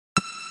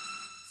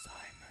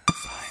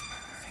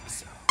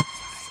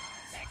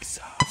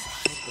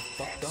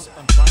fucked up.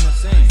 I'm trying to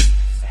sing.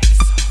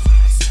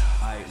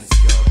 Aight, let's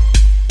go.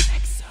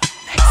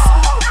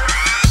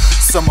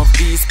 Some of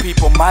these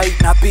people might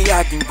not be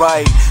acting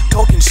right,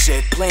 talking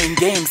shit, playing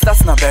games,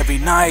 that's not very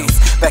nice.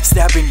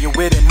 Backstabbing you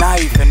with a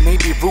knife and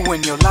maybe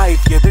ruin your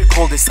life. Yeah, they're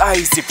cold as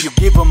ice. If you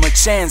give them a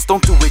chance,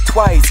 don't do it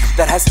twice.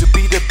 That has to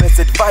be the best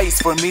advice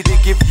for me to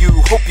give you.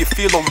 Hope you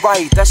feel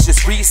alright, that's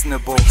just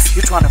reasonable.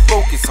 You're trying to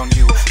focus on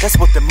you, that's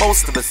what the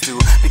most of us do.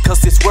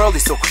 Because this world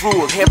is so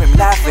cruel, hear him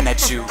laughing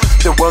at you.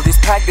 The world is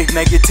packed with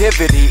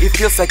negativity, it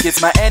feels like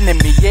it's my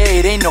enemy. Yeah,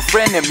 it ain't no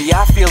friend of me,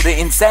 I feel the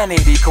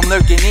insanity. Come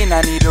lurking in, I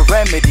need a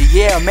remedy.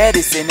 Yeah,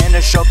 medicine and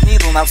a sharp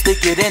needle, now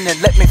stick it in and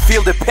let me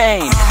feel the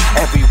pain.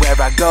 Everywhere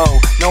I go,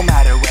 no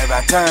matter where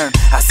I turn,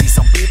 I see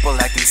some people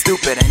acting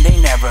stupid and they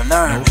never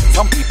learn.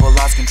 Some people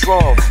lost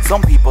control,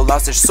 some people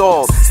lost their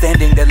soul,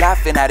 standing there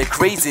laughing at the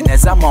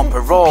craziness, I'm on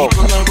parole.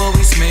 People are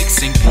always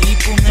mixing,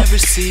 people never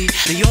see.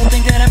 They all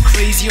think that I'm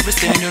crazy or a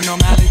standard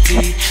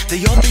normality. They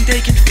all think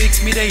they can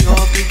fix me, they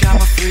all think I'm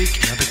a freak,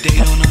 but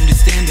they don't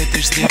understand that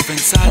there's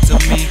different sides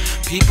of me.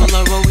 People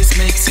are always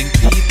mixing,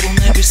 people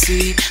never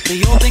see.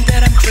 They all think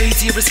that I'm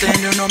crazy or a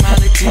standard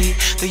normality.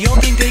 They all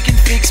think they can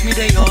fix me,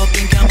 they all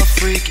think I'm a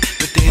freak,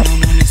 but they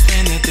don't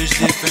understand that there's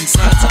different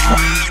sides of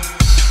me.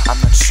 I'm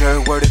not sure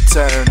where to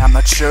turn, I'm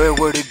not sure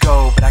where to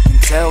go, but I can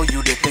tell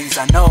you the things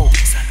I know.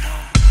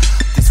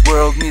 This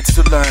world needs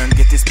to learn,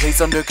 get this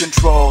place under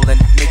control and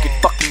make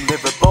it fucking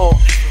livable.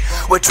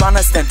 We're trying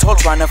to stand tall,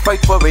 trying to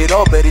fight for it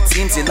all, but it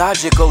seems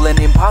illogical and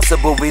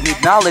impossible. We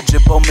need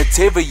knowledgeable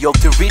material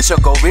to reach our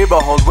goal. We're a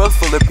whole world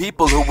full of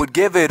people who would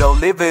give it all,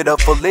 live it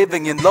up for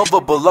living in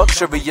lovable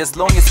luxury. As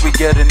long as we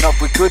get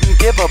enough, we couldn't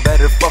give a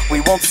better fuck.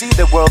 We won't see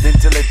the world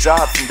until it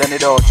drops and then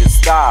it all just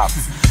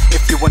stops.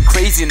 If you want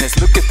craziness,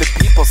 look at the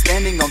people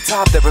standing on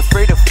top. They're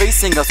afraid of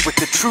facing us with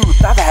the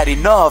truth. I've had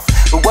enough,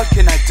 but what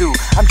can I do?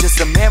 I'm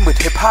just a man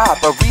with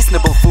hip-hop, a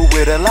reasonable fool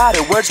with a lot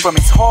of words from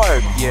his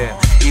heart. Yeah,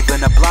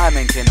 even a blind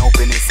man can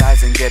open his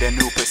eyes and get a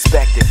new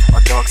perspective,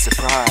 a dark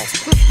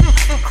surprise.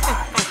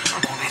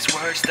 All these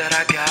words that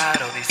I got,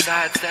 all these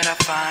sides that I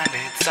find,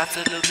 it's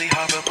absolutely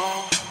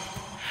horrible.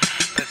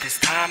 But this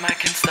time I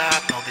can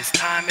stop, no, this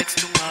time it's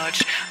too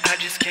much, I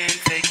just can't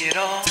take it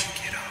all.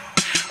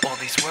 All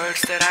these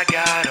words that I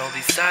got, all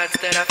these sides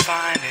that I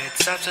find,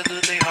 it's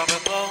absolutely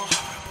horrible.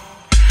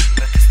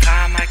 But this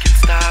time I can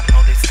stop,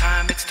 no, this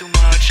time it's too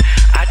much,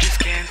 I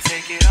just can't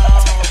take it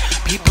all.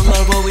 People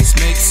are always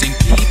mixing,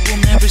 people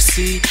never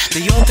see.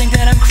 They all think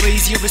that I'm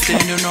crazy or a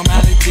standard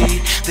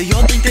normality. They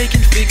all think they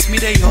can fix me,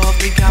 they all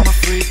think I'm a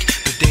freak,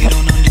 but they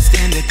don't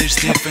understand that there's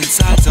different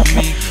sides of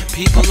me.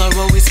 People are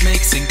always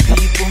mixing,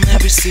 people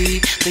never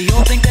see. They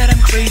all think that I'm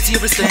crazy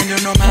or a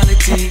standard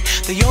normality.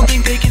 They all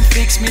think they can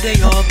fix me,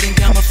 they all think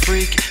I'm a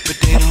freak, but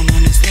they don't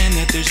understand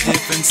that there's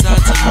different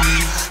sides of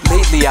me.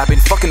 Lately I've been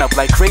fucking up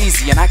like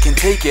crazy and I can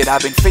take it.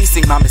 I've been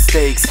facing my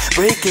mistakes,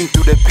 breaking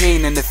through the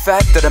pain and the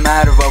fact of the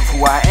matter of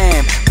who I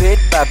am. Bit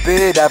by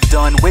bit I've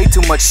done way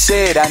too much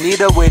shit. I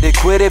need a way to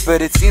quit it,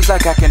 but it seems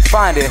like I can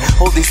find it.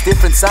 All these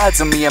different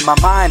sides of me in my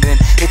mind and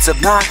it's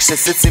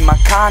obnoxious, it's in my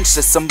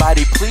conscience.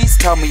 Somebody please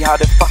tell me how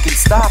to fucking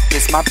stop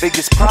this. My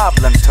biggest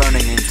problem's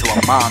turning into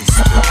a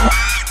monster.